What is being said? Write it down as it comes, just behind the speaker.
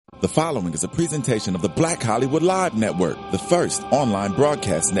The following is a presentation of the Black Hollywood Live Network, the first online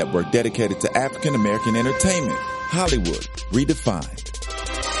broadcast network dedicated to African American entertainment. Hollywood Redefined.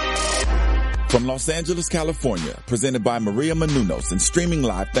 From Los Angeles, California, presented by Maria Menounos and streaming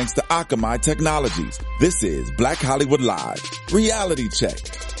live thanks to Akamai Technologies. This is Black Hollywood Live Reality Check,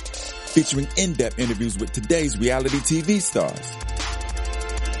 featuring in-depth interviews with today's reality TV stars.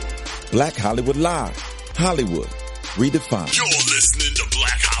 Black Hollywood Live, Hollywood Redefined. You're listening to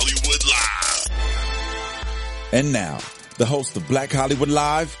Black Hollywood Live. And now, the host of Black Hollywood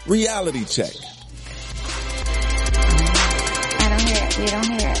Live Reality Check. I don't hear it. You don't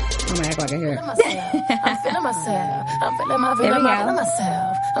hear it. I'm gonna act like I hear it. I'm feeling myself. I'm feeling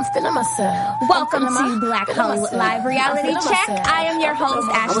myself. I'm feeling myself. Welcome to Black Hollywood Live Reality Check. I am your host,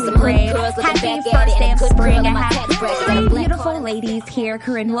 Ashley Gray. Happy first day of spring. I have three beautiful ladies here.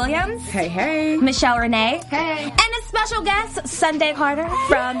 Corrinne Williams. Hey, hey. Michelle Renee. Hey. And a special guest, Sundy Carter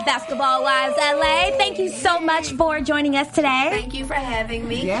from Basketball Wives LA. Thank you so much for joining us today. Thank you for having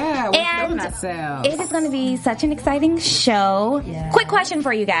me. Yeah, we're And feeling ourselves. it is going to be such an exciting show. Yeah. Quick question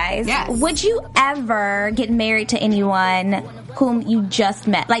for you guys. Yes. Would you ever get married to anyone whom you just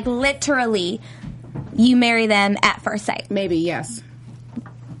met? Like, literally, you marry them at first sight. Maybe, yes.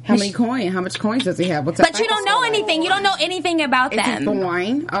 How much coins does he have? What's But you don't know anything. You don't know anything about Is it them. the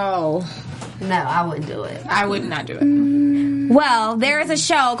wine? Oh. No, I wouldn't do it. I would not do it. Well, there is a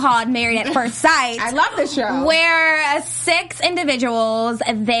show called Married at First Sight. I love this show. Where 6 individuals,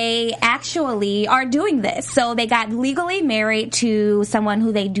 they actually are doing this. So they got legally married to someone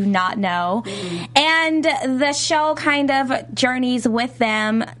who they do not know. And the show kind of journeys with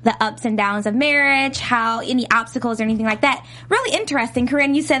them, the ups and downs of marriage, how any obstacles or anything like that. Really interesting.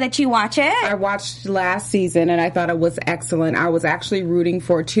 Corrinne, you said that you watch it. I watched last season and I thought it was excellent. I was actually rooting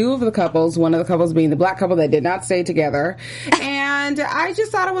for 2 of the couples, one of the couples being the black couple that did not stay together. And I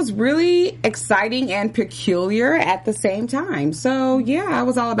just thought it was really exciting and peculiar at the same time. So, yeah, I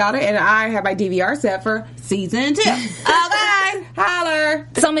was all about it. And I have my DVR set for season 2. Okay. Holler.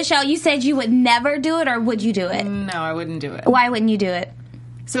 So, Michelle, you said you would never do it, or would you do it? No, I wouldn't do it. Why wouldn't you do it?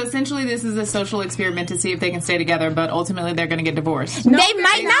 So essentially, this is a social experiment to see if they can stay together, but ultimately they're going to get divorced. They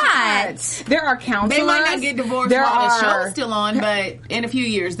might not. There are counselors. They might not get divorced There while the are- show's still on, but in a few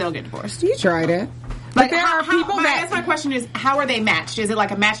years they'll get divorced. You tried it. But there are people I that... guess my question is, how are they matched? Is it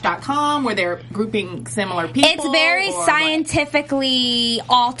like a Match.com where they're grouping similar people? It's very or what? scientifically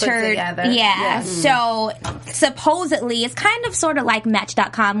altered. together. Yeah. So supposedly it's kind of sort of like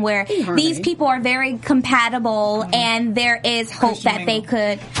Match.com where these people are very compatible and there is hope Christian that they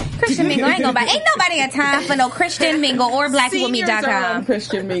could Christian Mingle. Ain't nobody got time for no Christian Mingle or Seniors are on blackpeoplemeet.com.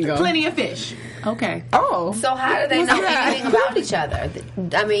 Christian Mingle. Plenty of fish. Okay. Oh. So how do they know anything about each other?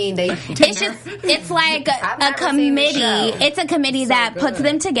 I mean, It's like I've a never seen the committee. show. It's a committee that puts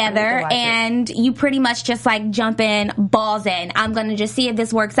them together, watch it. and you pretty much just like jump in, balls in. I'm gonna just see if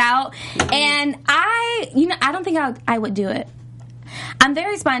this works out. And I don't think I would do it. I'm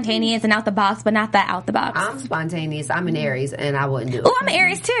very spontaneous and out the box, but not that out the box. I'm spontaneous. I'm an Aries, and I wouldn't do it. Oh, I'm an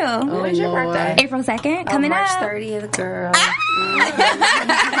Aries too. When's your Lord. birthday? April 2nd, coming March up. 30th, girl.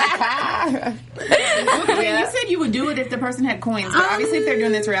 Yeah, you said you would do it if the person had coins, but obviously if they're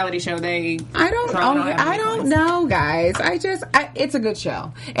doing this reality show, they I don't know, guys. It's a good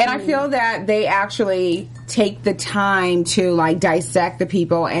show. And I feel that they actually take the time to like dissect the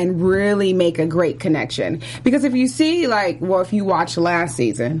people and really make a great connection. Because if you see if you watch last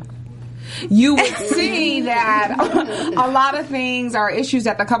season, you would see that a lot of things are issues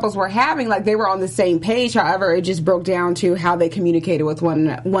that the couples were having. Like they were on the same page. However, it just broke down to how they communicated with one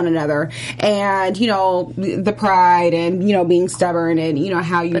another, and the pride, and being stubborn, and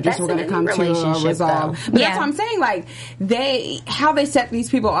how you just were going to come to a resolve. Though. But Yeah. that's what I'm saying. Like how they set these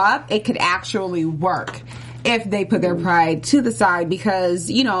people up, it could actually work if they put their pride to the side, because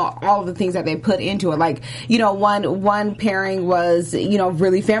all of the things that they put into it, like one pairing was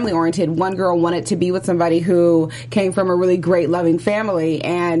really family oriented. One girl wanted to be with somebody who came from a really great loving family,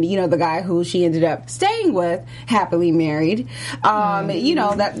 and the guy who she ended up staying with, happily married.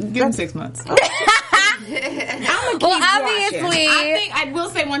 give them 6 months. Well, obviously, I will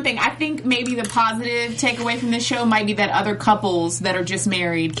say one thing. I think maybe the positive takeaway from this show might be that other couples that are just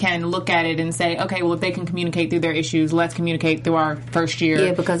married can look at it and say, okay, well, if they can communicate through their issues, let's communicate through our first year.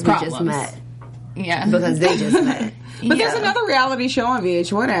 Yeah, because problems. we just met. Yeah, Because they just met. But there's another reality show on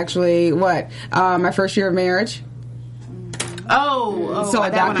VH1 actually. My first year of marriage. So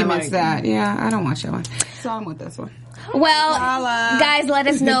it documents that. Yeah, I don't watch that one. So I'm with this one. Well, guys, let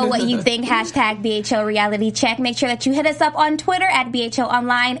us know what you think. Hashtag BHL Reality Check. Make sure that you hit us up on Twitter at BHL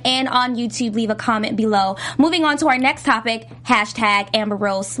Online and on YouTube. Leave a comment below. Moving on to our next topic, hashtag Amber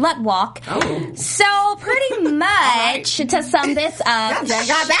Rose Slut Walk. Oh. So pretty much, to sum this up,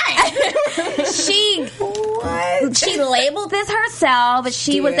 she labeled this herself.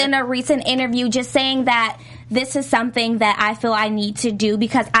 She was in a recent interview just saying that this is something that I feel I need to do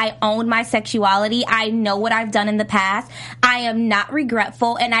because I own my sexuality. I know what I've done in the past. I am not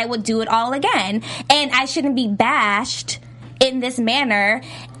regretful, and I would do it all again. And I shouldn't be bashed in this manner.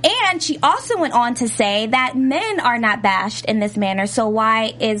 And she also went on to say that men are not bashed in this manner, so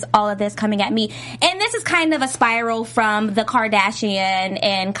why is all of this coming at me? And this is kind of a spiral from the Kardashian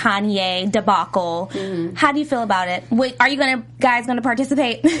and Kanye debacle. Mm-hmm. How do you feel about it? Are you guys going to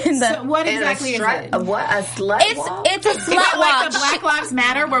participate in the... So what exactly is it? What, a slut walk? It's a slut walk. Like the Black Lives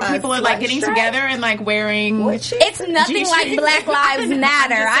Matter where people are like getting together and like wearing... It's nothing like Black Lives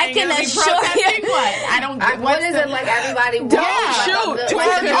Matter. I can assure you. What? I don't... What is it like everybody... Don't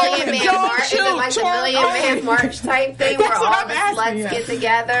shoot! Is it like the Million Man March type thing where all the sluts get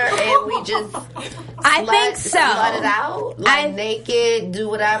together and we just I think so. Slut it out? Like naked, do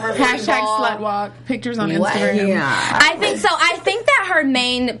whatever. Hashtag slut walk. Pictures on Instagram. Yeah. I think so. I think that her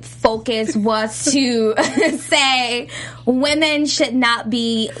main focus was to say women should not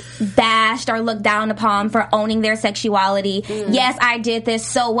be bashed or looked down upon for owning their sexuality. Yes, I did this.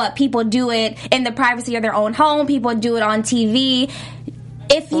 So what? People do it in the privacy of their own home. People do it on TV.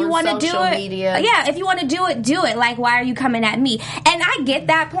 If you want to do it, if you want to do it. Like, why are you coming at me? And I get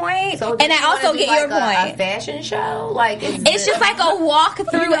that point, so and I also get your point. A fashion show, like it's just like a walk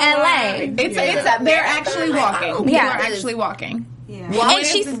through LA. They're actually walking. Yeah, they're actually walking. Yeah. And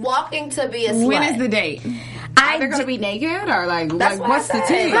she's walking to be a slut. When is the date? Are they going to be naked or like what's the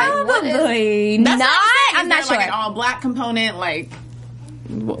tea? Probably not. I'm not sure. Like an all black component. Like,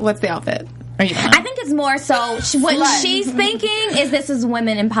 what's the outfit? I think it's more so what she's thinking is this is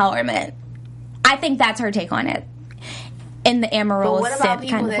women empowerment. I think that's her take on it. In the Amber Rose what about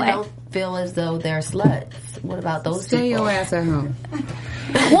people kind of that way. Don't feel as though they're sluts? What about those people? Stay your ass at home.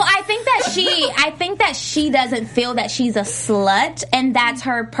 Well, I think that she doesn't feel that she's a slut, and that's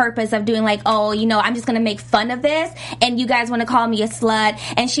her purpose of doing like, oh, I'm just going to make fun of this, and you guys want to call me a slut.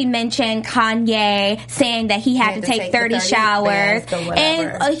 And she mentioned Kanye saying that he had to take 30 showers,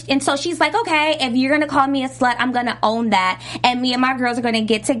 and so she's like, okay, if you're going to call me a slut, I'm going to own that, and me and my girls are going to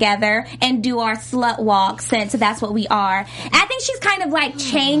get together and do our slut walk since that's what we are. I think she's kind of like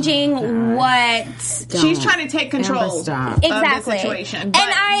changing what she's trying to take control of the situation. But,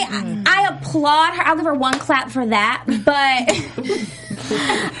 and I applaud her. I'll give her one clap for that. But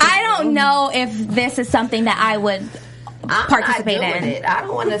I don't know if this is something that I would participate in. It. I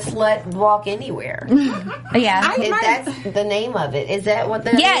don't want to slut walk anywhere. Yeah. That's the name of it. Is that what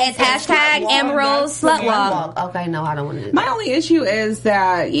the Yeah, it's hashtag Amber Rose Slut Walk. Okay, no, I don't want to do that. My only issue is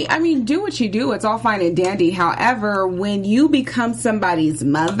that, I mean, do what you do. It's all fine and dandy. However, when you become somebody's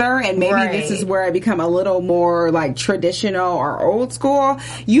mother, and maybe this is where I become a little more like traditional or old school,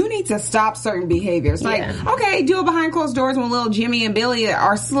 you need to stop certain behaviors. Like, okay, do it behind closed doors when little Jimmy and Billy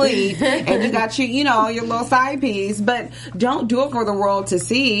are asleep and you got your little side piece, but don't do it for the world to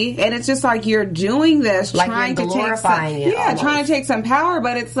see. And it's just like you're doing this like trying to trying to take some power,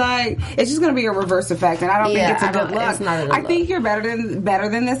 but it's like it's just going to be a reverse effect, and I don't think it's a good look. I think you're better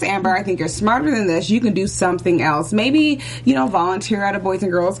than this, Amber. I think you're smarter than this. You can do something else. Maybe volunteer at a Boys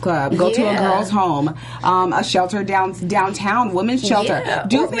and Girls Club, go to a girls' home, a shelter downtown, women's shelter.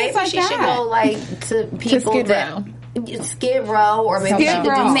 Do things like she that. Should go like to people Skid Row, or maybe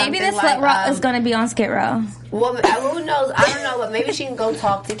maybe the Slut Row is going to be on Skid Row. Well, who knows? I don't know, but maybe she can go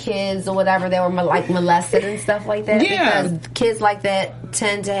talk to kids or whatever that were like molested and stuff like that. Yeah, because kids like that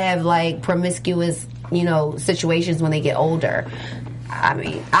tend to have like promiscuous, situations when they get older. I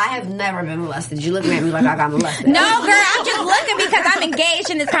mean, I have never been molested. You looking at me like I got molested. No, girl, I'm just looking because I'm engaged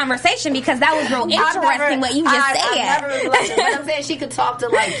in this conversation because that was real interesting what you just said. I've never been molested, but I'm saying she could talk to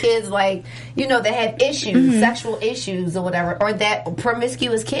like kids like, that have issues, sexual issues or whatever, or that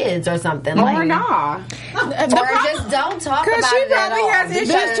promiscuous kids or something. Or not. Or just don't talk about it. Because she probably has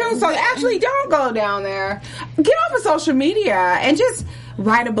issues too, so actually don't go down there. Get off of social media and just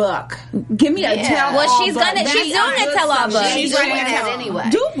write a book. Give me a tell-all book. She's doing a tell-all book. She's writing that anyway.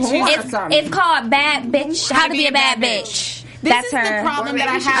 Do porn. It's called Bad Bitch. How to Be a Bad Bitch. That's her the problem that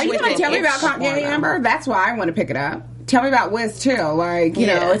I have. Are you going to tell me about Kanye, Amber? That's why I want to pick it up. tell me about Wiz too. Like, you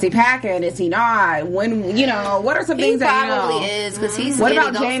know, is he packing? Is he not? When, you know, what are some things that you know? He probably is, because he's What skinny,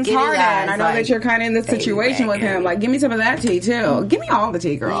 about those James skinny Harden? guys, I know like, that you're kind of in this situation with him. Like, give me some of that tea too. Give me all the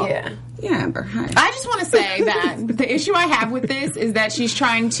tea, girl. Yeah. Yeah, Amber. Hi. I just want to say that the issue I have with this is that she's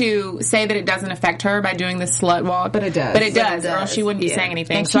trying to say that it doesn't affect her by doing this slut walk. But it does. But it does, or else she wouldn't be saying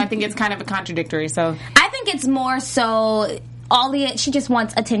anything. And so I think it's kind of a contradictory. So I think it's more so she just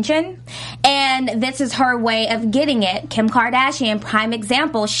wants attention, and this is her way of getting it. Kim Kardashian, prime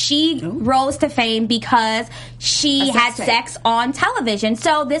example. She rose to fame because she had sex on television.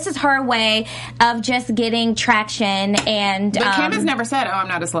 So this is her way of just getting traction. And but Kim has never said, "Oh, I'm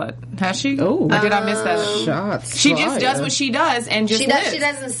not a slut," has she? Oh, or did I miss that? Shots She just fired. does what she does and just lives. She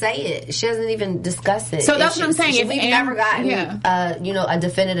doesn't say it. She doesn't even discuss it. So that's what I'm saying. We've never gotten, a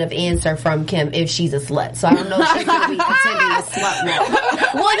definitive answer from Kim if she's a slut. So I don't know if she's going to be contending a slut now.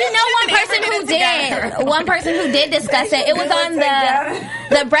 Well, you know, one person who did discuss it. It was on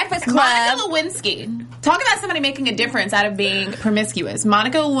the Breakfast Club. Monica Lewinsky. Talk about somebody making a difference out of being promiscuous.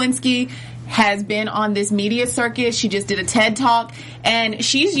 Monica Lewinsky has been on this media circus. She just did a TED Talk, and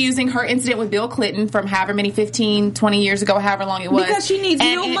she's using her incident with Bill Clinton from however many 15, 20 years ago, however long it was. Because she needs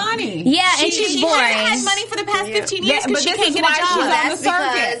new money. Yeah, and she's boring. She hasn't had money for the past 15 years because but she this can't is get why a job. she's on the That's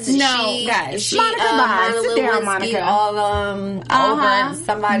circuit. because No, guys. She, Monica, bye. Sit down, Lewinsky Monica. all over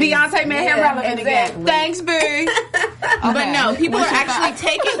somebody. Beyonce made him relevant again. Thanks, boo. But no, people are actually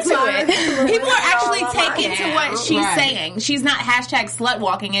taking to it. People are actually taking to what she's saying. She's not hashtag slut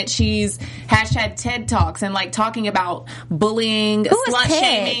walking it. She's hashtag TED Talks and like talking about bullying, slut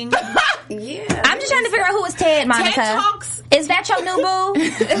shaming. Yeah. I'm just trying to figure out who was Ted, Monica. TED Talks. Is that your new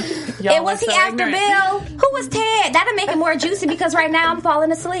boo? Y'all Was are he so after ignorant. Bill? Who was Ted? That'll make it more juicy because right now I'm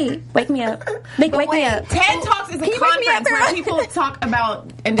falling asleep. Wake me up. Wake me up. TED Talks is a conference where people talk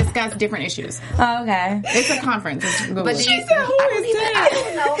about and discuss different issues. Oh, okay. It's a conference. It's Google. But I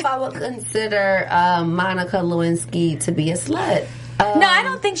don't know if I would consider Monica Lewinsky to be a slut. No, I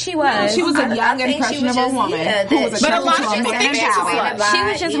don't think she was. She was a I young, think she was impressionable just- woman yeah, who was But a lot of attracted people to think men she's a power. slut. She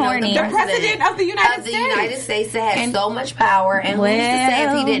was just horny. The president of the United States that had so much power, and who's to say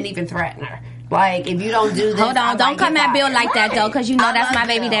if he didn't even threaten her? Like, if you don't do this, Hold on, don't come at Bill like that though, because you know that's my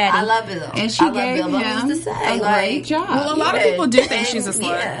baby daddy. I love Bill. And she I love gave Bill, but him who's to say? a great job. Well, a lot of people do think she's a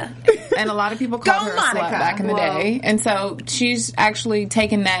slut. Yeah. And a lot of people called her a slut back in the day. And so she's actually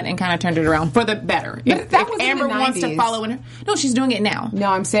taken that and kind of turned it around for the better. If that was in Amber the wants to 90s. follow in her. No, she's doing it now. No,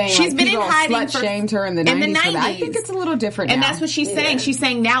 I'm saying she's like, been in people hiding slut shamed her in the 90s. For that. I think it's a little different and now. that's what she's saying. She's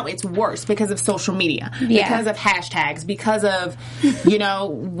saying now it's worse because of social media, because of hashtags, because of,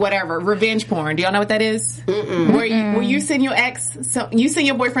 whatever, revenge porn. Do y'all know what that is? Where you send your ex, you send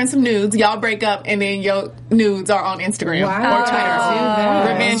your boyfriend some nudes, y'all break up, and then your nudes are on Instagram or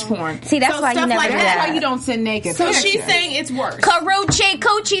Twitter. Revenge porn. See, that's why you never do that. That's why you don't send naked So pictures. she's saying it's worse. Karrueche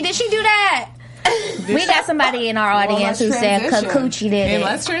Coochie, did she do that? We got somebody in our audience who said Coochie did And it.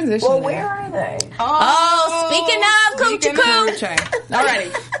 let's transition. Well, where are they? Oh, speaking of Coochie Cooch.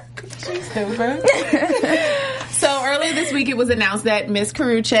 Alrighty. She's stupid. So earlier this week, it was announced that Miss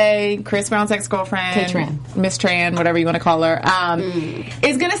Karrueche, Chris Brown's ex-girlfriend, Miss Tran, whatever you want to call her,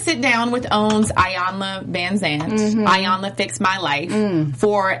 is going to sit down with OWN's Iyanla Vanzant, Iyanla Fix My Life,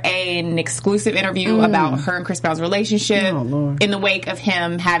 for an exclusive interview about her and Chris Brown's relationship in the wake of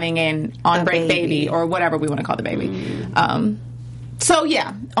him having an on-break baby, or whatever we want to call the baby. So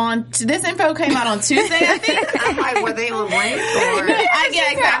yeah, this info came out on Tuesday, I think. I'm like, were they on break? Or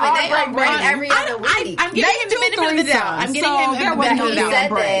Exactly. They on break every other week. I'm giving him the benefit of the doubt. I'm giving him the benefit of the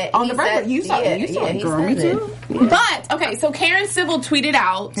doubt. On the break, you saw it, girl. Me too. But okay, so Karen Civil tweeted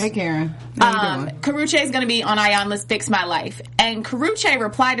out, "Hey Karen, how you doing? Karrueche is going to be on Iyanla's Fix My Life," and Karrueche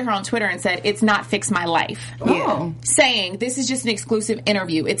replied to her on Twitter and said, "It's not Fix My Life," saying this is just an exclusive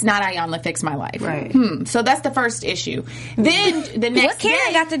interview. It's not Iyanla Fix My Life. Right. So that's the first issue. Then the next What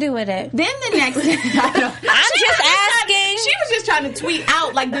Karen got to do with it? Then the next day, I'm just asking. She was just trying to tweet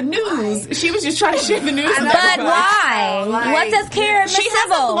out like the news. She was just trying to share the news. with But everybody. why? What does Karen Miss She has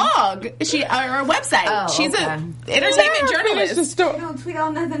a Civil? blog. She or a website. She's an entertainment journalist. You don't tweet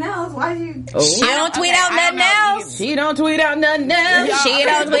out nothing else. Why do you? She don't tweet out nothing else. She don't tweet out nothing else. She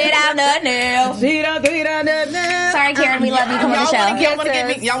don't tweet out nothing else. She don't tweet out nothing else. Sorry, Karen, we love you. Come on the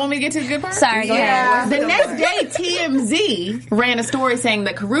show. Y'all want me to get to the good part? Sorry, go ahead. The next day, TMZ ran a story saying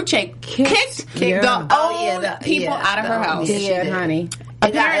that Karrueche kicked the old people out of her house. Did, honey.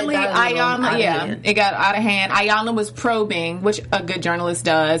 Apparently, Iyanla, it got out of hand. Iyanla was probing, which a good journalist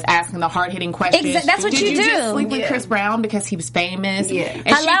does, asking the hard-hitting questions. That's what Did you do. Just sleep with Chris Brown because he was famous? Yeah. And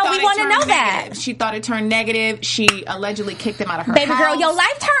Hello, we want to know that. She thought it turned negative. She allegedly kicked him out of her Baby house. girl, your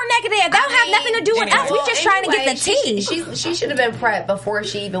life turned negative. That don't have nothing to do with us. We just trying to get the tea. She should have been prepped before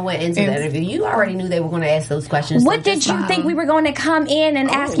she even went into the interview. You already knew they were going to ask those questions. What did you think we were going to come in and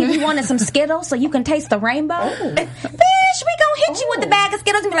ask you if you wanted some Skittles so you can taste the rainbow? Bitch, we gonna hit you with the bag of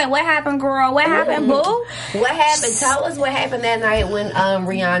Skittles and be like, what happened, girl? What happened, boo? What happened? Tell us what happened that night when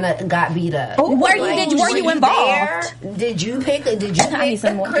Rihanna got beat up. Were you involved? Did you pick Chris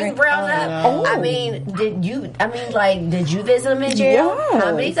Brown up? I mean, did you visit him in jail? Yes.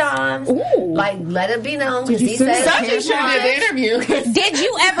 How many times? Like, let it be known because he said Sunday should have did the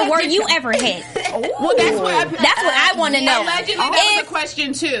interview. Were you ever hit? Well, that's what I want to know. Allegedly, that was a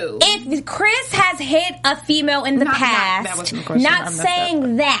question too. If Chris has hit a female in the past, that wasn't the question. not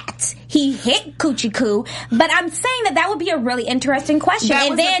saying that he hit Coochie Coo, but I'm saying that would be a really interesting question. That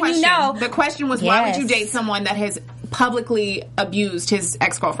and was then the question. you know, the question was, why would you date someone that has publicly abused his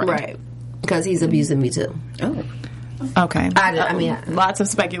ex-girlfriend? Right. Because he's abusing me too. Oh. Okay. I mean, lots of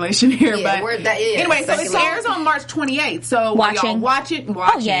speculation here, yeah, but anyway, so it airs on March 28th. So y'all watch it.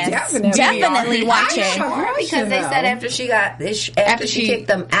 Oh yes, definitely watch it. Because they said after she kicked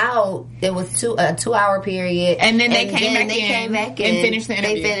them out, it was a 2-hour period, and then they came back in and finished the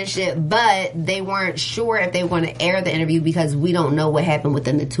interview. They finished it, but they weren't sure if they were going to air the interview because we don't know what happened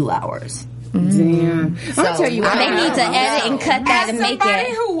within the 2 hours. Damn. So, I'll tell you what. They need to edit and cut that and make it. As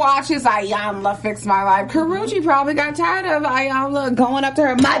somebody who watches Iyanla Fix My Life, Karrueche probably got tired of Iyanla going up to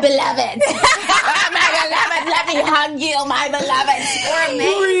her, my beloved. My beloved, let me hug you, my beloved. Or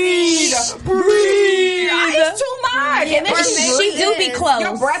maybe breathe. It's too much. And then she do be close.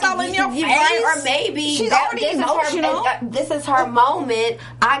 Your breath all in your face. Right? Or maybe she's already emotional. This is her moment.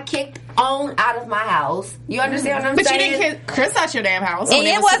 I kicked on out of my house. You understand what I'm saying? But you didn't kick Chris out your damn house. And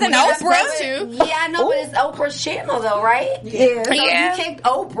it wasn't Oprah. Yeah, I know, but it's Oprah's channel though, right? Yeah. So you kicked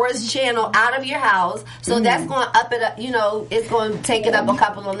Oprah's channel out of your house. So that's going to up it up, it's going to take it up a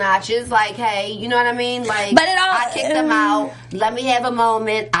couple of notches. Like, hey, you know what I mean? Like, but I kicked them out. Let me have a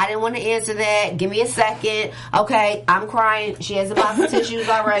moment. I didn't want to answer that. Give me a second. Okay, I'm crying. She has a box of tissues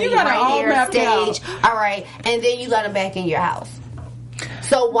already right here, stage. All right. And then you let them back in your house.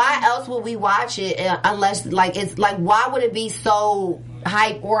 So why else would we watch it unless, why would it be so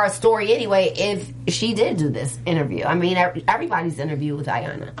hype or a story anyway if she did do this interview? I mean, everybody's interview with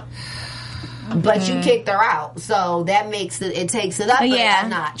Iyanla. But you kicked her out. So that makes it takes it up a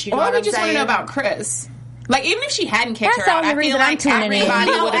notch. You know what I'm just saying? want to know about Chris. Like, even if she hadn't kicked her out, I feel like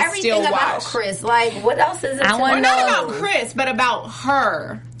everybody would have still watched. About Chris. Like, what else is it? I want to know. Not about Chris, but about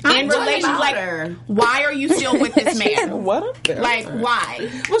her. In relation, like, why are you still with this man? Like, why?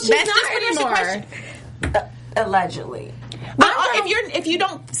 Well, she's not anymore. Allegedly. But if you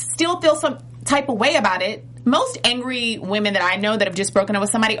don't still feel some type of way about it, most angry women that I know that have just broken up with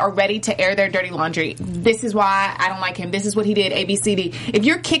somebody are ready to air their dirty laundry. This is why I don't like him. This is what he did, A, B, C, D. If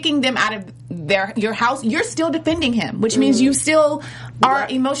you're kicking them out of your house, you're still defending him, which means you still are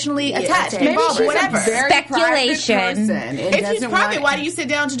emotionally attached, involved, whatever. Speculation. If she's private, why do you sit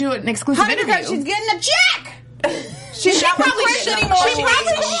down to do an exclusive interview? Because she's getting a check. She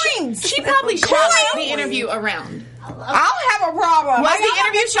probably shopped the interview around. I don't have a problem. Was the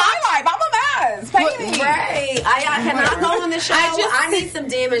interview shot? I'm a mess. Pay me. Right. I cannot go on the show. I need some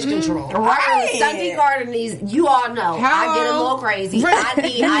damage control. Right. Sundy Carter needs, you all know, I get a little crazy. I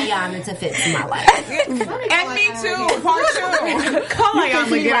need Iyanla to fix my life. And me too. Part 2. Call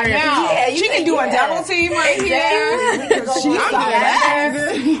Iyanla right now. Yeah, she can do a double team right here.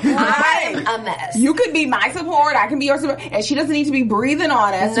 I'm a mess. You could be my support. I can be your support. And she doesn't need to be breathing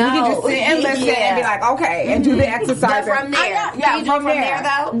on us. No. We can just sit and listen and be like, okay, and do the exercise. But from there. From there,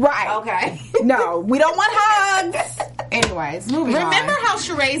 though? Right. Okay. No, we don't want hugs. Anyways, moving on. Remember how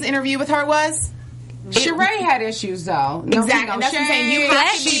Sheree's interview with her was? Sheree had issues, though. Exactly. That's what I'm saying. You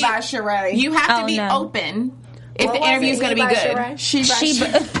have to be by Sheree. You have to be open if the interview is going to be good.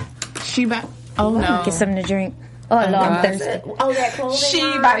 Sheba. Oh, no. Get something to drink. Oh, Lord, I'm thirsty. Oh, that clothing She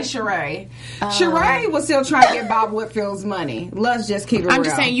by Sheree. Sheree was still trying to get Bob Whitfield's money. Let's just keep it real. I'm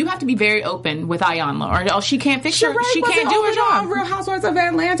just saying, you have to be very open with Iyanla, or she can't fix her. She can't do her job. Real Housewives of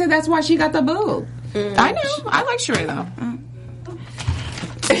Atlanta. That's why she got the boob. I know. I like Sheree, though.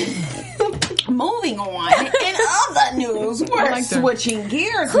 Moving on. In other news, we're switching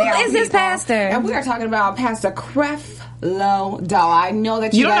gears now. Who is this pastor? And we are talking about Pastor Creflo Dollar. I know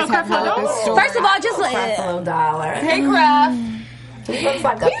that you guys have heard this story. First of all, just Creflo Dollar. Hey, Cref. He looks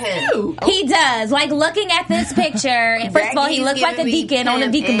like a pimp. He does. Like, looking at this picture, first of all, he looks like a deacon on a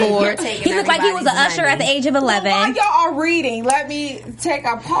deacon board. He looked like he was an usher at the age of 11. Well, while y'all are reading, let me take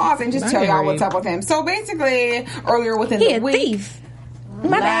a pause and just tell y'all what's up with him. So basically, earlier within the week... Thief.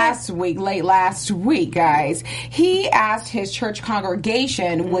 late last week, guys. He asked his church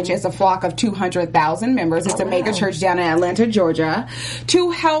congregation, which is a flock of 200,000 members, it's a mega church down in Atlanta, Georgia,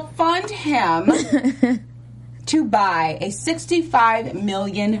 to help fund him to buy a $65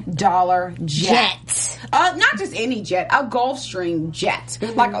 million jet. Not just any jet, a Gulfstream jet.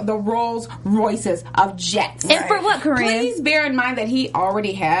 Like the Rolls Royces of jets. And for what, Corrine? Please bear in mind that he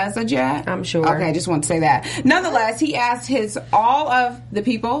already has a jet. I'm sure. Okay, I just want to say that. Nonetheless, he asked all of the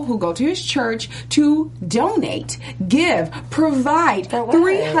people who go to his church to donate, give, provide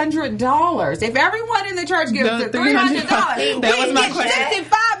 $300. If everyone in the church gives the $300, that was my question.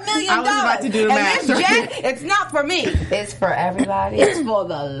 $65 million. I was about to do the math. And this jet, it's not for me. It's for everybody. It's for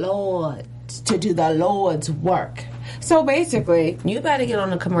the Lord, to do the Lord's work. So basically, you better get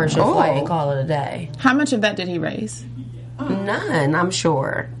on a commercial flight and call it a day. How much of that did he raise? None, I'm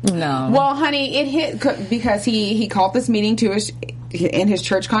sure. No. Well, honey, it hit because he called this meeting in his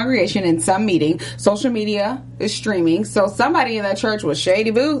church congregation in some meeting. Social media is streaming, so somebody in that church was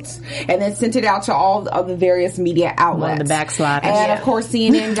shady boots, and then sent it out to all of the various media outlets. One of the backsliders. And of course,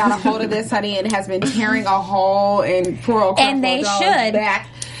 CNN got a hold of this, honey, and has been tearing a hole in poor and they should back.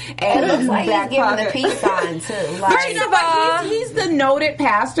 And it looks like he's giving the peace sign too. Like, First of all, he's the noted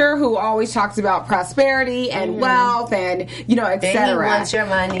pastor who always talks about prosperity and wealth and etc. And he wants your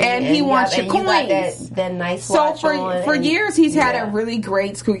money, and he wants your coins. You got that nice so watch for years, he's had a really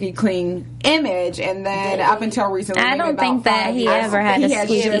great, squeaky clean image, and then up until recently, I don't think that he ever had a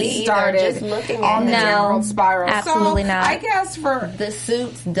squeaky. Started on the downward spiral. Absolutely so not. I guess for the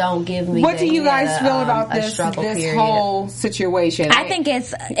suits don't give me. What do you guys feel about this whole situation? I think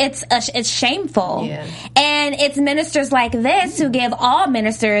it's shameful, and it's ministers like this who give all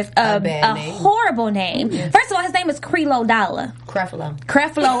ministers a horrible name. First of all, his name is Creflo.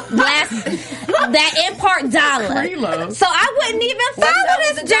 That in part dollar. So I wouldn't even follow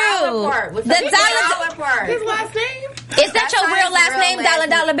this dude. The dollar part. His last name. Is that your real last name?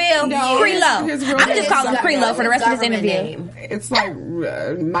 Dollar bill. No, Creflo. I'm just calling him Creflo for the rest of this interview. It's like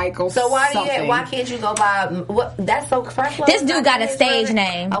Michael. So why can't you go by? That's so Creflo. This dude got a stage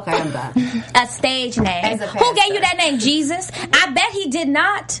name. Okay, I'm done. A stage name. Who gave you that name? Jesus? I bet he did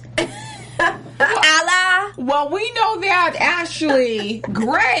not. Allah. Well, we know that Ashley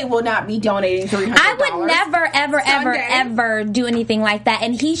Gray will not be donating $300. I would never, ever do anything like that,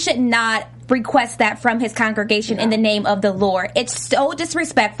 and he should not request that from his congregation in the name of the Lord. It's so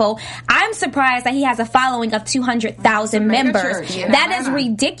disrespectful. I'm surprised that he has a following of 200,000 members. That is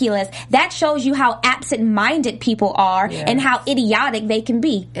ridiculous. That shows you how absent-minded people are and how idiotic they can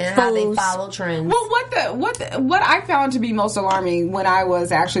be. And how they follow trends. Well, what I found to be most alarming when I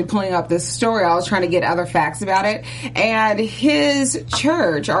was actually pulling up this story, I was trying to get other facts about it, and his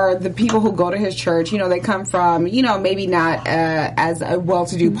church, or the people who go to his church, they come from, maybe not as a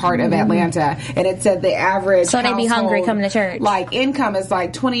well-to-do part of Atlanta. And it said the average so they be hungry coming to church. Like income is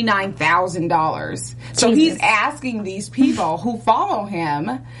like $29,000. So he's asking these people who follow him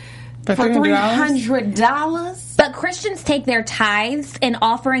for $300. But Christians take their tithes and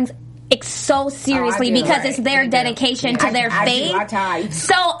offerings so seriously because it's their dedication to their faith.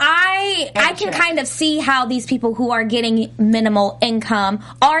 So I can kind of see how these people who are getting minimal income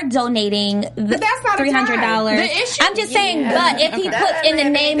are donating the $300. I'm just saying, but if he puts in the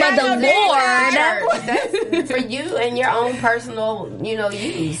name of the Lord, that's for you and your own personal,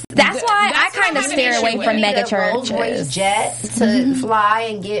 use. That's why I kind of steer away from mega churches. Rolls-Royce jet to fly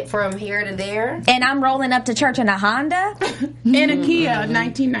and get from here to there, and I'm rolling up to church in a Honda, in a Kia,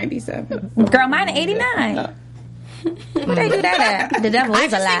 1997. Girl, mine is 89. Where they do that at? The devil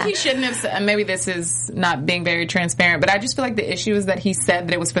is a lie. I think he shouldn't have said, maybe this is not being very transparent, but I just feel like the issue is that he said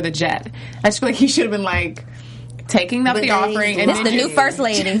that it was for the jet. I just feel like he should have been like taking up the offering. And this is the new first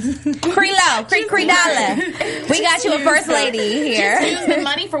lady. Creflo, $3. We got you a first lady here. Just use the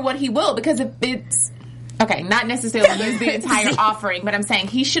money for what he will, because if it's okay, not necessarily use the entire offering, but I'm saying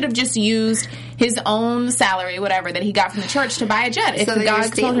he should have just used his own salary, whatever, that he got from the church to buy a jet if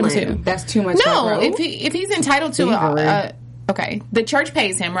God told him to. That's too much. No, if he's entitled to okay, the church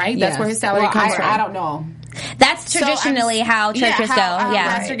pays him, right? That's where his salary comes from. I don't know. That's traditionally how churches go.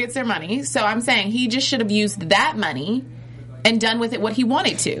 Pastor gets their money. So I'm saying he just should have used that money and done with it what he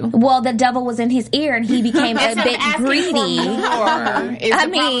wanted to. Well, the devil was in his ear, and he became a bit greedy. Is the problem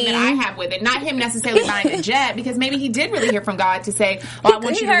that I have with it. Not him necessarily buying a jet, because maybe he did really hear from God to say, I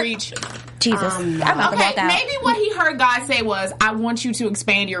want you to reach... Jesus. I'm about to walk out. Maybe what he heard God say was, I want you to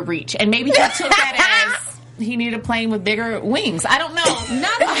expand your reach. And maybe he took that as... he needed a plane with bigger wings. I don't know.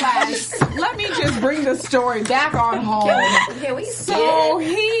 Nonetheless, let me just bring the story back on home. So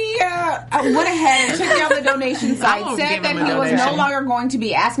he went ahead and took down the donation site, said that he was no longer going to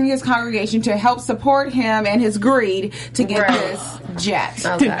be asking his congregation to help support him and his greed to get this jet.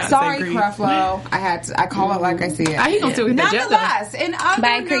 Okay. Sorry, Creflo. I call it like I see it. How you gonna do it? Nonetheless, in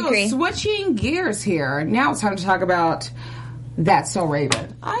other news, switching gears here. Now it's time to talk about That's So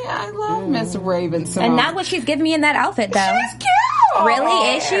Raven. I love Miss Raven so and not what she's giving me in that outfit, though. She's cute.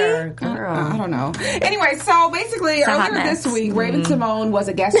 Really? Is she? I don't know. Anyway, so basically, earlier this week, Raven Simone was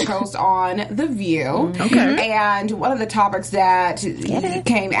a guest host on The View. Okay. And one of the topics that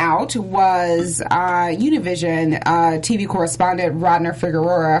came out was Univision TV correspondent Rodner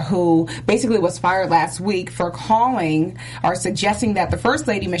Figueroa, who basically was fired last week for calling or suggesting that the First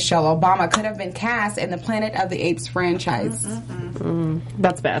Lady Michelle Obama could have been cast in the Planet of the Apes franchise.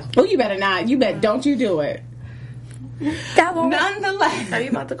 That's bad. Oh, you better not. You bet. Don't you do it. Nonetheless, are you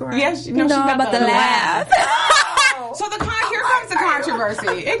about to cry? Yes, no, she's about to laugh. So here comes the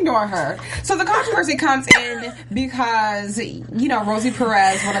controversy. Ignore her. So the controversy comes in because Rosie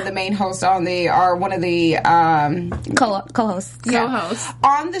Perez, one of the main hosts on one of the co-hosts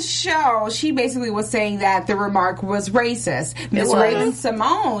on the show, she basically was saying that the remark was racist. Ms. Raven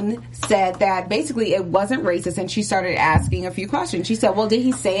Simone said that basically it wasn't racist, and she started asking a few questions. She said, "Well, did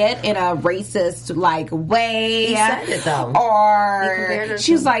he say it in a racist way?" He said it though. Or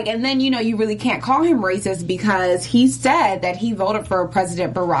she was like, and then you really can't call him racist because he said that he voted for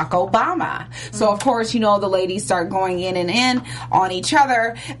President Barack Obama. So, of course, the ladies start going in on each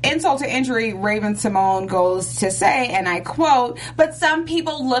other. Insult to injury, Raven Simone goes to say, and I quote, "But some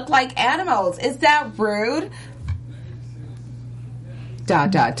people look like animals. Is that rude?" ...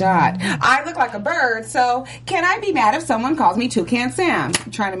 I look like a bird, so can I be mad if someone calls me Toucan Sam?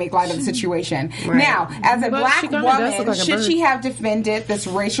 I'm trying to make light of the situation. Right. Now, as a black woman, should she have defended this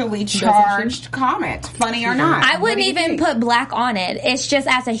racially charged comment? Funny or not? I wouldn't even put black on it. It's just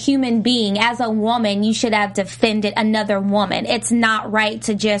as a human being, as a woman, you should have defended another woman. It's not right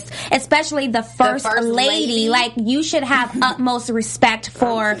to just, especially the first lady, like you should have utmost respect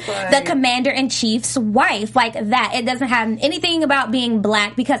for the commander-in-chief's wife, like that. It doesn't have anything about being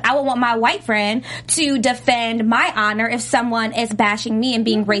black, because I would want my white friend to defend my honor if someone is bashing me and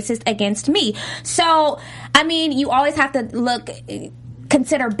being racist against me. So, I mean, you always have to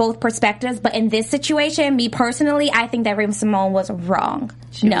consider both perspectives, but in this situation, me personally, I think that Raven Simone was wrong.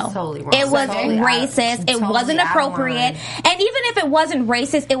 She was totally wrong. It was racist. It wasn't appropriate. And even if it wasn't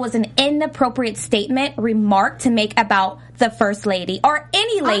racist, it was an inappropriate remark to make about the First Lady or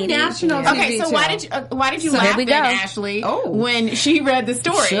any lady. Okay, so why did you laugh then, Ashley, when she read the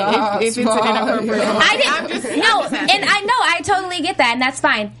story? If it's an inappropriate remark. I totally get that, and that's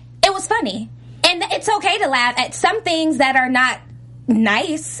fine. It was funny. And it's okay to laugh at some things that are not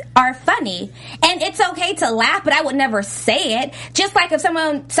nice are funny, and it's okay to laugh, but I would never say it. Just like if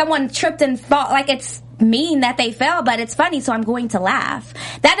someone tripped and fell, like it's mean that they fell, but it's funny, so I'm going to laugh.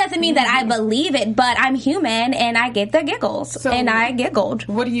 That doesn't mean that I believe it, but I'm human and I get the giggles, and I giggled.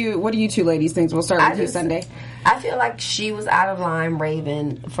 What do you two ladies think? We'll start with you, Sunday. I feel like she was out of line,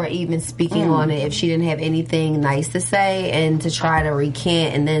 Raven, for even speaking on it if she didn't have anything nice to say, and to try to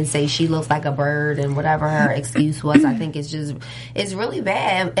recant and then say she looks like a bird and whatever her excuse was. I think it's really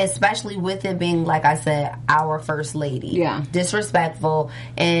bad, especially with it being, like I said, our First Lady. Yeah. Disrespectful.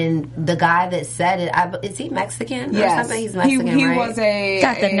 And the guy that said it, is he Mexican or something? He's Mexican, he right? Was a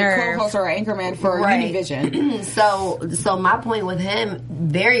co-host or anchorman for Univision. So my point with him,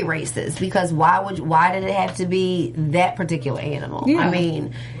 very racist, because why did it have to be that particular animal? Yeah. I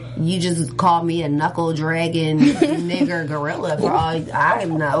mean, you just called me a knuckle dragging nigger gorilla for all I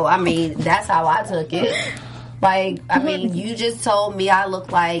know. I mean, that's how I took it. Like, I mean, you just told me I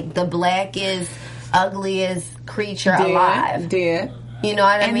look like the blackest, ugliest creature alive. You know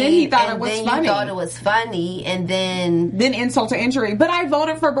what I mean? And then he thought it was funny. You thought it was funny, and then insult to injury. But I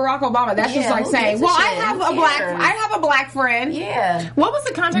voted for Barack Obama. That's just like saying, "Well, I have a black friend." Yeah. What was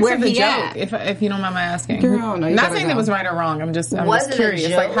the context of the joke? If you don't mind my asking. Girl, no, not saying it was right or wrong. I'm just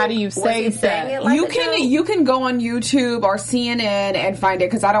curious. Like, how do you say that? Like you can go on YouTube or CNN and find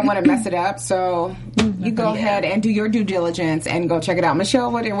it, because I don't want to mess it up. So you go ahead and do your due diligence and go check it out.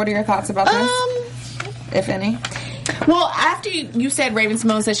 Michelle, what are your thoughts about this, if any? Well, after you said Raven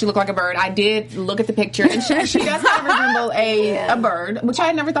Simone said she looked like a bird, I did look at the picture, and she does kind of resemble a bird, which I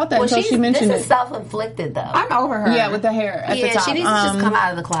had never thought that until she mentioned it. This is self-inflicted, though. I'm over her. Yeah, with the hair at the top. She needs to just come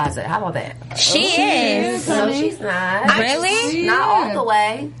out of the closet. How about that? She is. No, she's not. Really? Not all the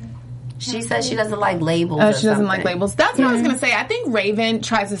way. She says she doesn't like labels. She doesn't like labels. That's what I was going to say. I think Raven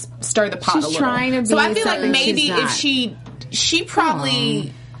tries to stir the pot a little. She's trying to be so I feel like something maybe she's not. if she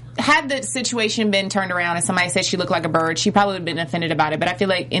probably had the situation been turned around and somebody said she looked like a bird, she probably would have been offended about it. But I feel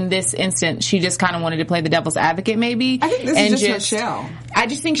like in this instance, she just kind of wanted to play the devil's advocate, maybe. I think this is just her shell. I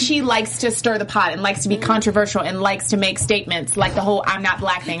just think she likes to stir the pot and likes to be controversial and likes to make statements like the whole "I'm not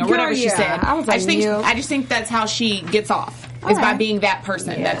black" thing or whatever she said. I just think that's how she gets off. Is by being that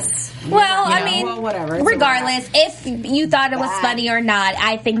person. Yeah. That's I mean, whatever. It's regardless, if you thought it was funny or not,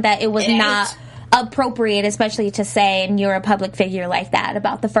 I think that it was not appropriate, especially to say, and you're a public figure like that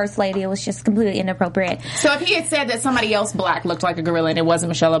about the first lady. It was just completely inappropriate. So if he had said that somebody else black looked like a gorilla and it wasn't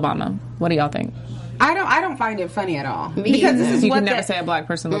Michelle Obama, what do y'all think? I don't find it funny at all. Because this is You what can never say a black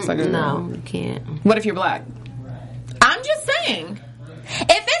person looks like a gorilla. No, you can't. What if you're black? I'm just saying. If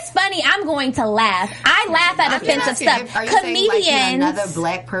it's funny, I'm going to laugh. I laugh at offensive stuff. Are you Comedians. saying, like, another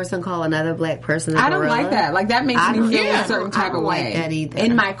black person call another black person a I don't gorilla? like that. Like, that makes me feel a certain type of way. Like that either.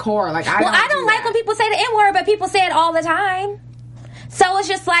 In my core. Like, I don't like when people say the N-word, but people say it all the time. So it's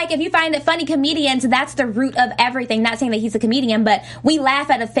just like, if you find it funny, comedians, that's the root of everything. Not saying that he's a comedian, but we laugh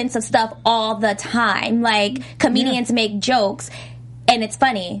at offensive stuff all the time. Like, comedians make jokes, and it's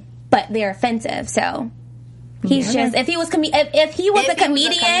funny, but they're offensive, so... He's just, if he was a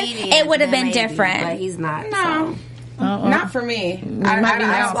comedian, it would have been maybe, different. But he's not. No. So. Not for me.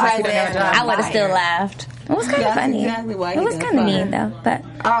 I would have still laughed. It was kind of funny. Exactly why it was kind of mean, though. But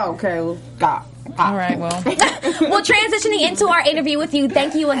okay. Well, stop. All right, well. Well, transitioning into our interview with you,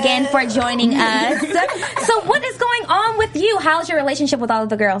 thank you again for joining us. So what is going on with you? How's your relationship with all of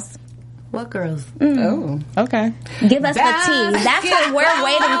the girls? What girls? Oh. Okay. Give us the tea. That's what we're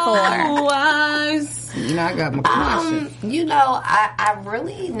waiting for. I got my questions. I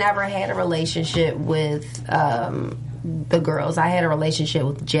really never had a relationship with the girls. I had a relationship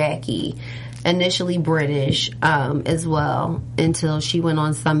with Jackie, initially British as well, until she went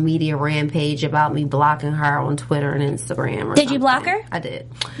on some media rampage about me blocking her on Twitter and Instagram. Did you block her? I did.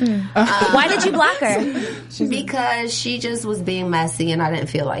 Why did you block her? Because she just was being messy and I didn't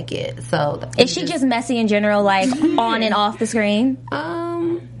feel like it. So is she just messy in general, like on and off the screen?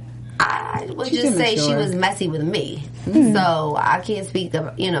 I would just say she was messy with me. So I can't speak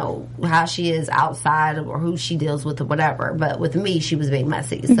of, how she is outside or who she deals with or whatever. But with me, she was being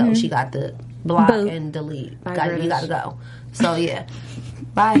messy. So she got the block and delete. You gotta go. So yeah.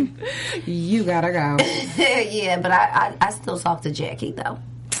 Bye. You gotta go. Yeah, but I still talk to Jackie though.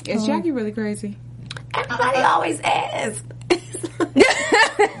 Is Jackie really crazy? Everybody always asks.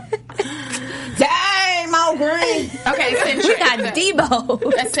 Dang, Mo Green. Okay, eccentric. You got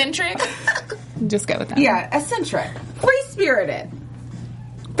Debo. Eccentric? Just go with that. Yeah, eccentric. Free-spirited.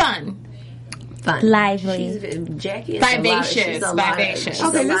 Fun. Lively. Jackie is Vivacious.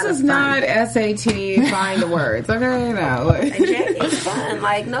 Okay, this is not SAT find the words. Okay, no. Jackie's fun.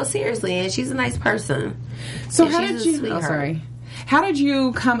 Like, no, seriously. And she's a nice person. So and how did you... sweetheart. Oh, sorry. How did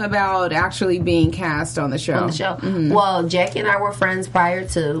you come about actually being cast on the show? On the show. Mm-hmm. Well, Jackie and I were friends prior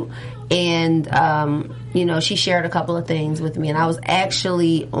to, and she shared a couple of things with me, and I was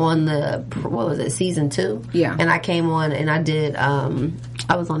actually on season 2? Yeah. And I came on and I did.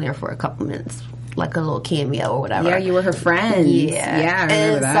 I was on there for a couple minutes, like a little cameo or whatever. Yeah, you were her friend. Yeah, I remember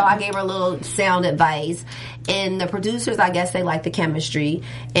and that. so I gave her a little sound advice. And the producers, I guess they liked the chemistry.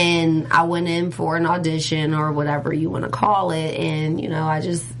 And I went in for an audition or whatever you want to call it. And, I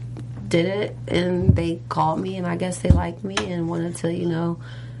just did it. And they called me, and I guess they liked me and wanted to,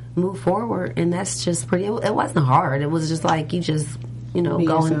 move forward. And that's just pretty, it wasn't hard. It was just like, you just,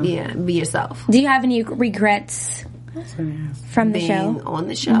 go and be yourself. Do you have any regrets from the being show? On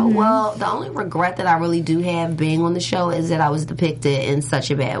the show? Mm-hmm. Well, the only regret that I really do have being on the show is that I was depicted in such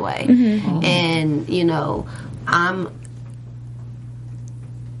a bad way. Mm-hmm. And, I'm...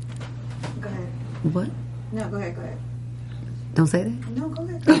 Go ahead. What? No, go ahead. Don't say that? No, go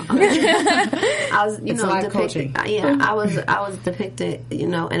ahead. I was, depicted. Yeah, I was depicted,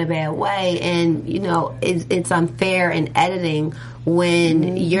 in a bad way, and it's unfair in editing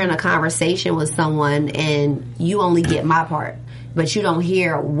when you're in a conversation with someone and you only get my part, but you don't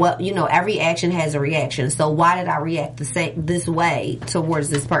hear what Every action has a reaction. So why did I react this way towards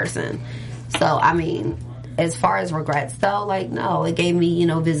this person? So I mean. As far as regrets, though, no, it gave me,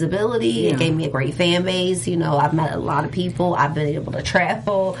 visibility. Yeah. It gave me a great fan base. I've met a lot of people. I've been able to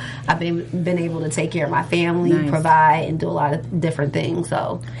travel. I've been able to take care of my family, provide, and do a lot of different things.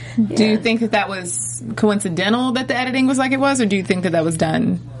 So, yeah. Do you think that was coincidental that the editing was like it was, or do you think that was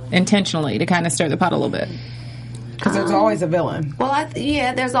done intentionally to kind of stir the pot a little bit? Because there's always a villain. Well,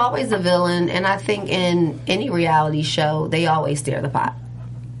 there's always a villain, and I think in any reality show, they always stir the pot.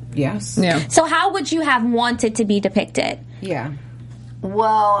 Yes. Yeah. So how would you have wanted to be depicted? Yeah.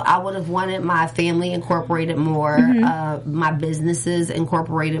 Well, I would have wanted my family incorporated more, my businesses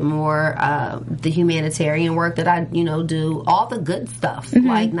incorporated more, the humanitarian work that I, do, all the good stuff,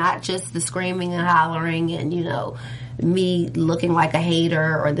 like not just the screaming and hollering and, me looking like a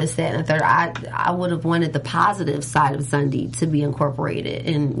hater or this, that, and the third. I would have wanted the positive side of Sundy to be incorporated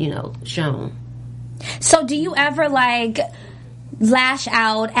and, shown. So do you ever, lash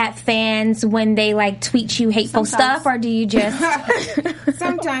out at fans when they tweet you hateful stuff, or do you just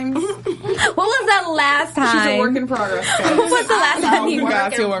Sometimes. What was that last time? She's a work in progress. What was the last time you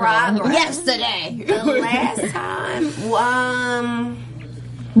work in progress? Yesterday. The last time,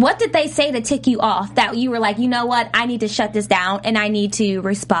 what did they say to tick you off that you were like, you know what, I need to shut this down and I need to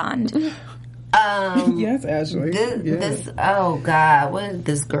respond? Yes, Ashley. This oh God, what did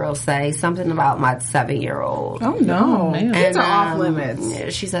this girl say? Something about my 7-year-old. Oh no, man. Kids are off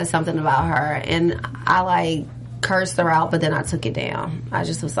limits. She said something about her, and I cursed her out, but then I took it down. I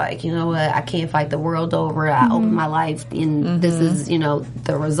just was like, you know what? I can't fight the world over. I opened my life, and this is,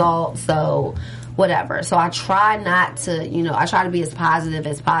 the result. So whatever. So I try not to, I try to be as positive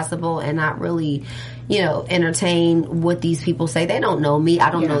as possible and not really, entertain what these people say. They don't know me.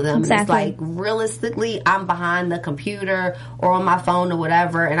 I don't know them. Exactly. It's realistically, I'm behind the computer or on my phone or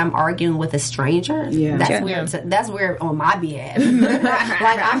whatever, and I'm arguing with a stranger. Yeah. That's weird. That's weird on my behalf.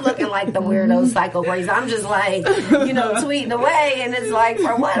 I'm looking like the weirdo psycho crazy. I'm just tweeting away, and it's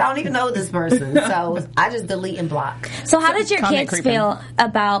for what? I don't even know this person. So I just delete and block. So how did your kids feel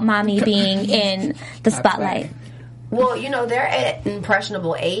about mommy being in the spotlight? Well, they're at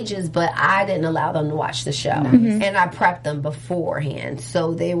impressionable ages, but I didn't allow them to watch the show. And I prepped them beforehand.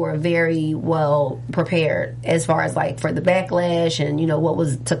 So they were very well prepared as far as for the backlash and, what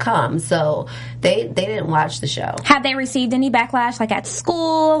was to come. So they didn't watch the show. Have they received any backlash at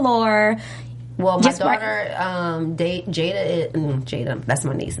school or... Well, my daughter, Jada, that's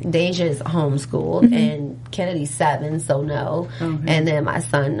my niece. Deja is homeschooled, and Kennedy's 7, so no. And then my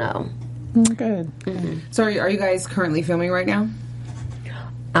son, no. Good. So are you guys currently filming right now?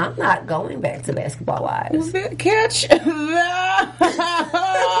 I'm not going back to Basketball Wives. Catch that.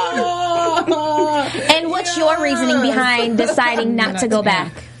 And what's your reasoning behind deciding not to go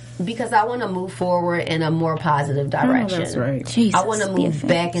back? Because I want to move forward in a more positive direction. Oh, that's right. Jesus, I want to move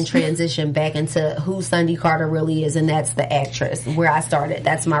back and transition back into who Sundy Carter really is, and that's the actress, where I started.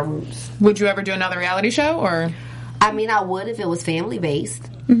 That's my roots. Would you ever do another reality show, or? I mean, I would if it was family-based.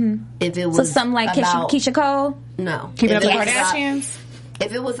 If it was So something like Keisha Cole? No. Keeping Up If the it was Kardashians?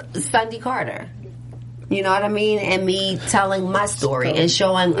 If it was Sundy Carter. You know what I mean? And me telling my story and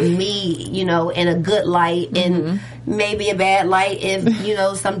showing me, in a good light and maybe a bad light if,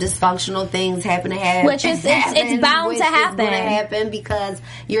 some dysfunctional things happen to happen. Which is, it's bound to happen. It's going to happen because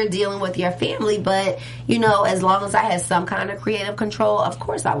you're dealing with your family. But, as long as I had some kind of creative control, of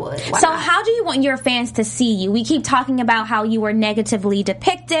course I would. Why not? How do you want your fans to see you? We keep talking about how you were negatively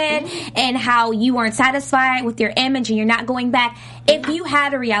depicted and how you weren't satisfied with your image and you're not going back. If you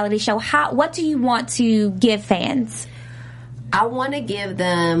had a reality show, what do you want to give fans? I want to give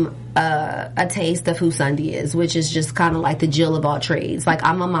them a taste of who Sundy is, which is just kind of like the Jill of all trades.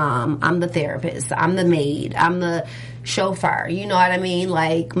 I'm a mom, I'm the therapist, I'm the maid, I'm the chauffeur. You know what I mean?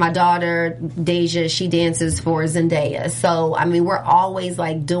 My daughter Deja, she dances for Zendaya. So I mean, we're always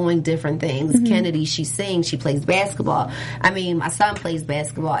doing different things. Kennedy, she sings, she plays basketball. I mean, my son plays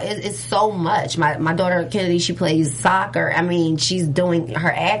basketball. It's so much. My daughter Kennedy, she plays soccer. I mean, she's doing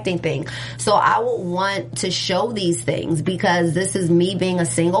her acting thing. So I would want to show these things because this is me being a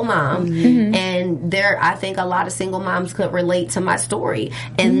single mom. And I think a lot of single moms could relate to my story.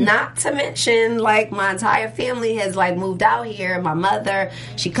 And not to mention, my entire family has moved out here. My mother,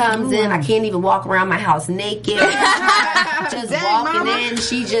 she comes in. I can't even walk around my house naked. Just walking in,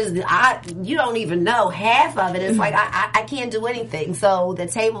 she you don't even know half of it. It's I can't do anything. So the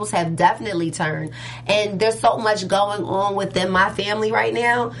tables have definitely turned, and there's so much going on within my family right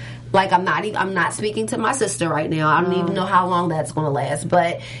now. I'm not speaking to my sister right now. I don't even know how long that's going to last.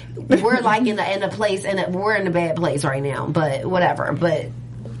 But we're in a place, and we're in a bad place right now. But whatever. But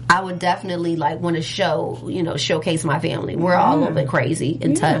I would definitely want to showcase my family. We're all a little bit crazy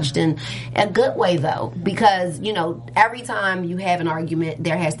and touched in a good way though, because every time you have an argument,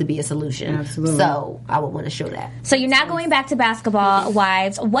 there has to be a solution. Absolutely. So I would want to show that. So you're not going back to Basketball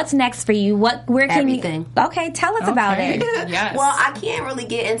Wives. What's next for you? Where can Everything. you? Okay, tell us about it. Yes. Well, I can't really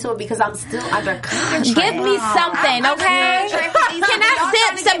get into it because I'm still under contract. Give me something, okay? Can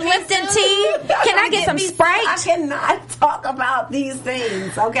I sip some Lipton tea? Can I get some Sprite? I cannot talk about these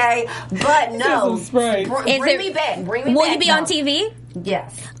things, okay? But no, bring me back. Bring me back. Will you be on TV?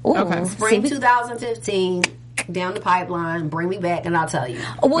 Yes. Ooh. Okay. Spring 2015. Down the pipeline, bring me back, and I'll tell you.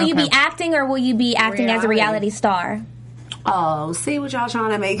 Will you be acting, or will you be acting as a reality star? Oh, see what y'all trying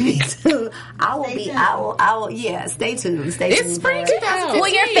to make me do. I will. Yeah, stay tuned. Stay tuned. It's spring 2015. Will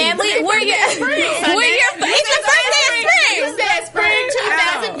your family? It's the first day of spring. You said spring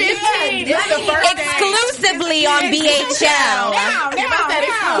 2015. It's the first day. Exclusively on BHL.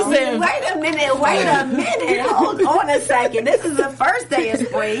 Wait a minute. Hold on a second. This is the first day of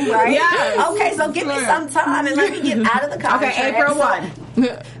spring, right? Yes. Okay, so give me some time and let me get out of the contract. Okay, April 1.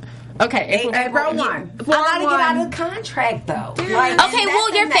 Okay, April 1. I gotta get out of the contract, though. Okay,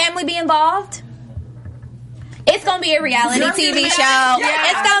 will your family be involved? It's gonna be a reality TV show.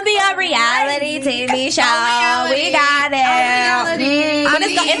 It's gonna be a reality TV show. We got it. But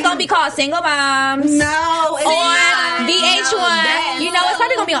it's gonna be called Single Moms. No, it's on VH1. You know, it's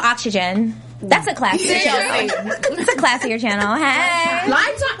probably gonna be on Oxygen. That's a classier show. It's a classier channel. Hey,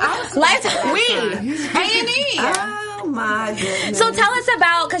 Lifetime. A&E. Oh my goodness. So tell us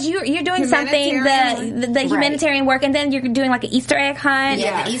about, because you're doing something, the humanitarian work, and then you're doing like an Easter egg hunt.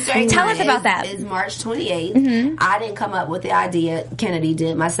 Yeah, the Easter egg Tell hunt us about that. Is March 28th. I didn't come up with the idea. Kennedy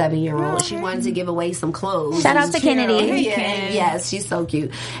did, my 7-year-old. She wanted to give away some clothes. Shout out to Kennedy. Yes, she's so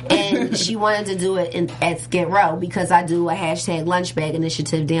cute. And she wanted to do it at Skid Row because I do a hashtag lunch bag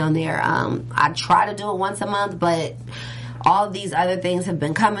initiative down there. I try to do it once a month, but all of these other things have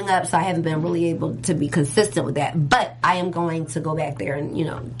been coming up, so I haven't been really able to be consistent with that. But I am going to go back there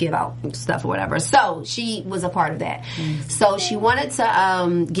and, give out stuff or whatever. So she was a part of that. So she wanted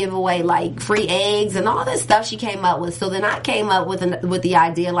to give away like free eggs and all this stuff she came up with. So then I came up with the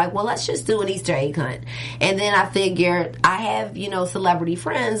idea like, well, let's just do an Easter egg hunt. And then I figured I have, celebrity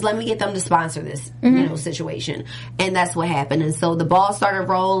friends. Let me get them to sponsor this, situation. And that's what happened. And so the ball started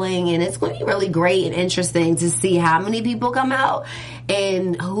rolling, and it's going to be really great and interesting to see how many people come out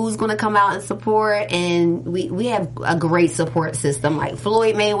and who's going to come out and support. And we have a great support system, like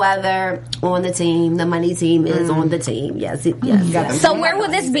Floyd Mayweather on the team. The money team is on the team. Yes. So where will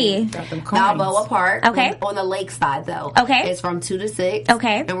this be? Balboa Park. Okay. On the lake side, though. Okay. It's from 2 to 6.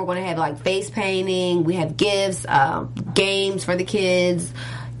 Okay. And we're going to have like face painting. We have gifts, games for the kids.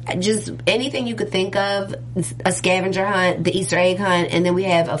 Just anything you could think of. A scavenger hunt, the Easter egg hunt. And then we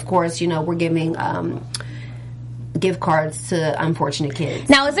have, of course, we're giving gift cards to unfortunate kids.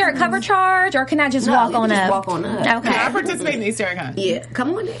 Now, is there a cover charge, or can I just walk on up? Walk on up. Okay. I participate in the Easter egg hunt. Yeah,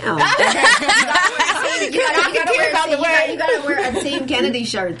 come on down. You gotta wear a Team Kennedy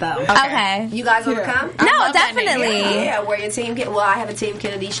shirt, though. Okay. You guys want to come? No, definitely. Yeah, wear your Team. Well, I have a Team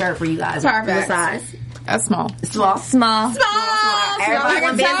Kennedy shirt for you guys. Perfect. What size? That's small. Small. Everybody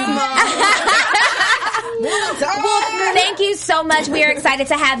want to be small. Well, thank you so much. We are excited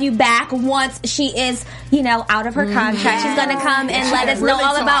to have you back once she is, out of her contract. She's going to come and let us know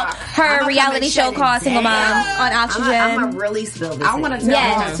all about her reality show called Single Mom on Oxygen. I'm going to really spill this. I want to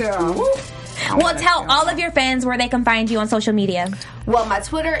tell too. Well, tell all of your fans where they can find you on social media. Well, my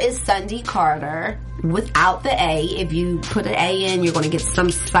Twitter is Sundy Carter without the A. If you put an A in, you're going to get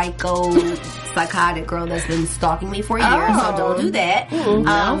some psychotic girl that's been stalking me for years, so don't do that.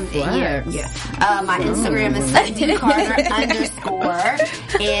 My Instagram is Sundy Carter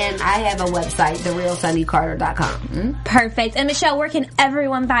 _ and I have a website, therealsundycarter.com. Perfect. And Michelle, where can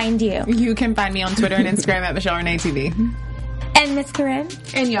everyone find you? You can find me on Twitter and Instagram at Michelle Renee TV. And Miss Corrinne.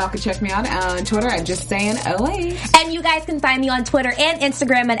 And y'all can check me out on Twitter at Just Saying OA. And you guys can find me on Twitter and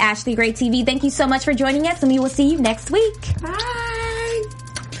Instagram at Ashley Gray TV. Thank you so much for joining us, and we will see you next week. Bye.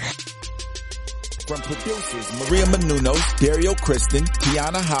 From producers Maria Menounos, Dario Kristen,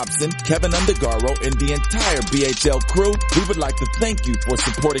 Tiana Hobson, Kevin Undergaro, and the entire BHL crew, we would like to thank you for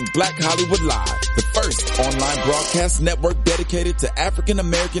supporting Black Hollywood Live, the first online broadcast network dedicated to African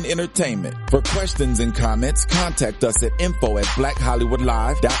American entertainment. For questions and comments, contact us at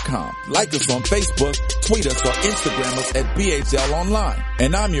info@blackhollywoodlive.com. Like us on Facebook, tweet us, or Instagram us at BHL Online.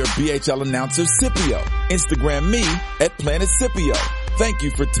 And I'm your BHL announcer, Scipio. Instagram me at Planet Scipio. Thank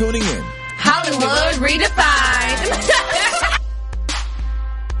you for tuning in. Hollywood Redefined.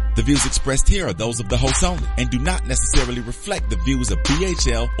 The views expressed here are those of the host only and do not necessarily reflect the views of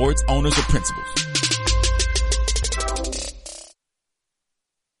BHL or its owners or principals.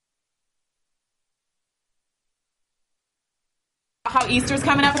 How Easter's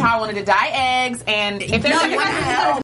coming up and how I wanted to dye eggs, and if there's